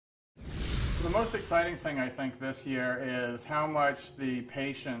The most exciting thing I think this year is how much the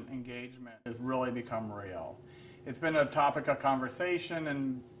patient engagement has really become real. It's been a topic of conversation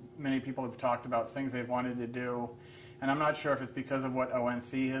and many people have talked about things they've wanted to do, and I'm not sure if it's because of what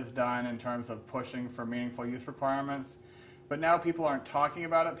ONC has done in terms of pushing for meaningful use requirements, but now people aren't talking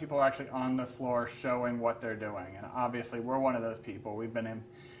about it, people are actually on the floor showing what they're doing, and obviously we're one of those people. We've been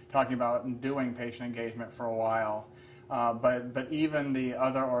talking about and doing patient engagement for a while. But even the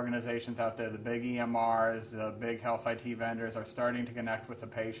other organizations out there, the big EMRs, the big health IT vendors are starting to connect with the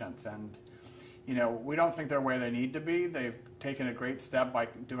patients. And, you know, we don't think they're where they need to be. They've taken a great step by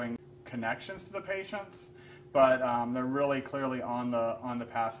doing connections to the patients, but they're really clearly on the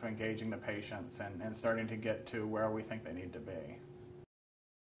path to engaging the patients and starting to get to where we think they need to be.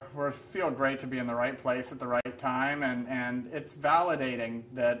 We feel great to be in the right place at the right time, and it's validating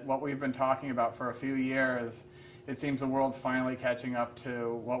that what we've been talking about for a few years, it seems the world's finally catching up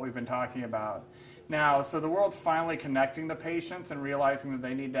to what we've been talking about. Now, so the world's finally connecting the patients and realizing that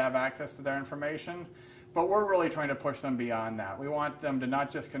they need to have access to their information, but we're really trying to push them beyond that. We want them to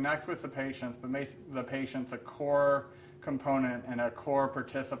not just connect with the patients, but make the patients a core component and a core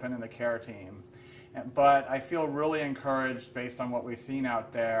participant in the care team. But I feel really encouraged based on what we've seen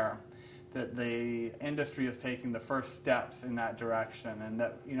out there that the industry is taking the first steps in that direction, and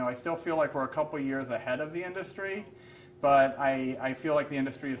that, you know, I still feel like we're a couple years ahead of the industry, but I feel like the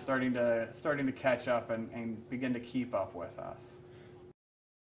industry is starting to catch up and begin to keep up with us.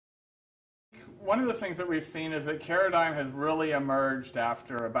 One of the things that we've seen is that Caradigm has really emerged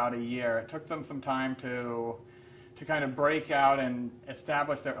after about a year. It took them some time to kind of break out and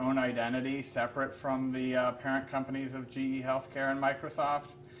establish their own identity separate from the parent companies of GE Healthcare and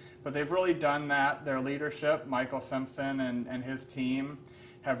Microsoft. But they've really done that. Their leadership, Michael Simpson and his team,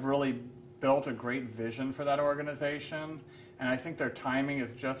 have really built a great vision for that organization. And I think their timing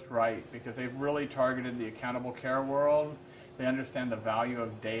is just right because they've really targeted the accountable care world. They understand the value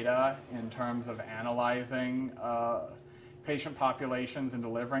of data in terms of analyzing patient populations and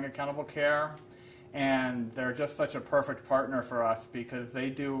delivering accountable care. And they're just such a perfect partner for us because they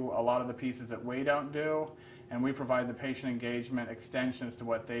do a lot of the pieces that we don't do, and we provide the patient engagement extensions to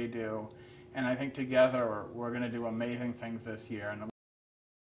what they do. And I think together we're going to do amazing things this year.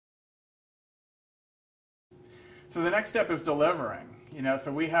 So the next step is delivering. You know,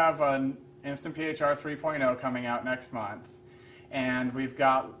 so we have an Instant PHR 3.0 coming out next month, and we've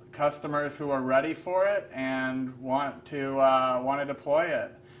got customers who are ready for it and want to deploy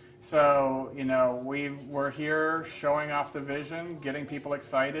it. So, you know, we're here showing off the vision, getting people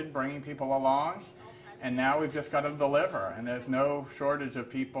excited, bringing people along, and now we've just got to deliver. And there's no shortage of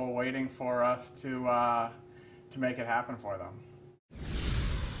people waiting for us to make it happen for them.